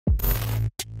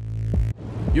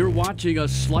You're watching a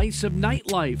Slice of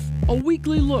Nightlife, a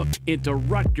weekly look into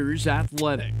Rutgers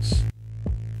athletics.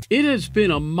 It has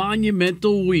been a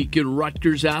monumental week in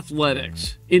Rutgers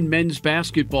athletics. In men's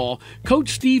basketball,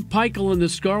 Coach Steve Peichel and the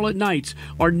Scarlet Knights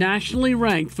are nationally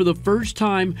ranked for the first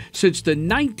time since the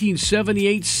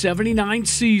 1978-79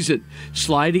 season,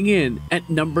 sliding in at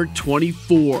number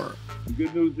 24. The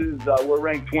good news is we're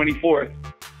ranked 24th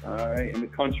in the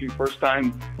country. First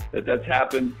time that's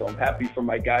happened, so I'm happy for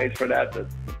my guys for that. The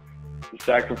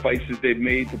sacrifices they've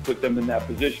made to put them in that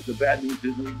position. The bad news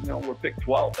is, we're picked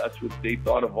 12th. That's what they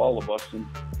thought of all of us, and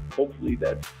hopefully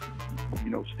that,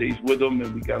 stays with them.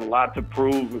 And we got a lot to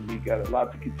prove, and we got a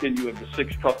lot to continue at the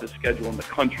sixth toughest schedule in the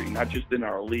country, not just in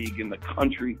our league, in the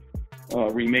country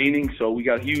remaining. So we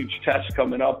got huge tests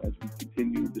coming up as we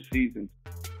continue the season.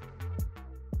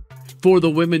 For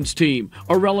the women's team,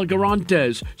 Arella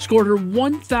Garantes scored her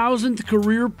 1,000th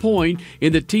career point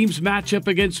in the team's matchup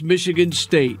against Michigan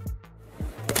State.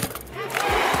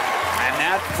 And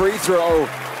that free throw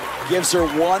gives her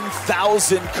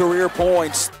 1,000 career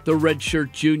points. The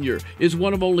redshirt junior is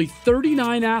one of only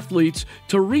 39 athletes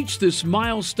to reach this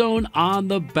milestone on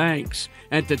the banks.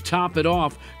 And to top it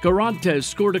off, Garantes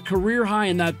scored a career high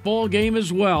in that ball game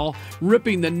as well,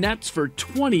 ripping the nets for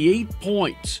 28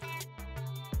 points.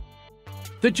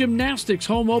 The gymnastics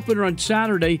home opener on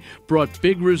Saturday brought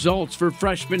big results for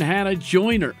freshman Hannah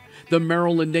Joyner. The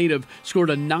Maryland native scored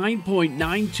a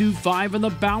 9.925 on the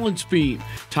balance beam,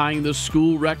 tying the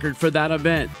school record for that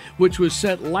event, which was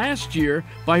set last year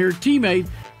by her teammate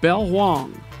Belle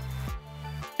Huang.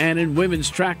 And in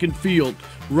women's track and field,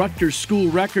 Rutgers school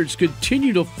records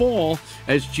continue to fall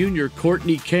as junior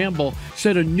Courtney Campbell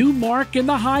set a new mark in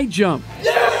the high jump.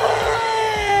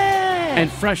 And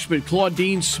freshman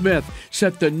Claudine Smith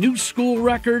set the new school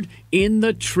record in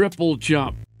the triple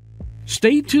jump.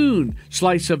 Stay tuned.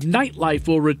 Slice of Nightlife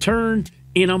will return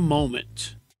in a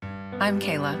moment. I'm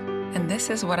Kayla, and this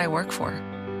is what I work for.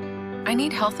 I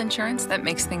need health insurance that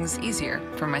makes things easier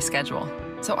for my schedule,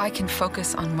 so I can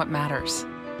focus on what matters.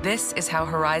 This is how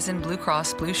Horizon Blue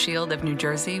Cross Blue Shield of New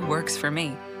Jersey works for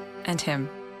me, and him,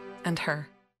 and her.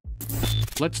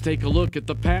 Let's take a look at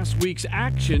the past week's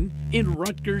action in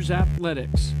Rutgers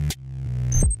athletics.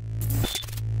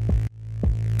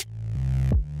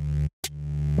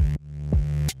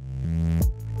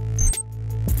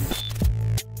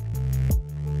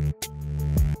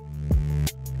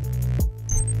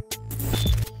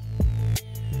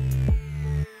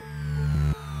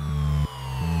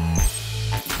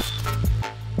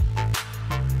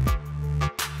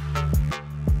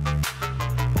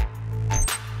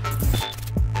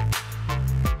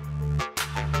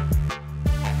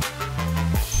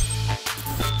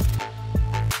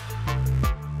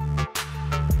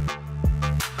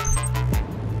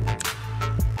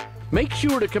 Make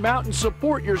sure to come out and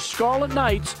support your Scarlet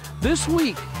Knights this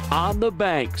week on the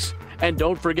Banks. And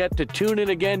don't forget to tune in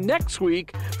again next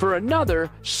week for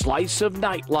another Slice of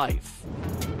Nightlife.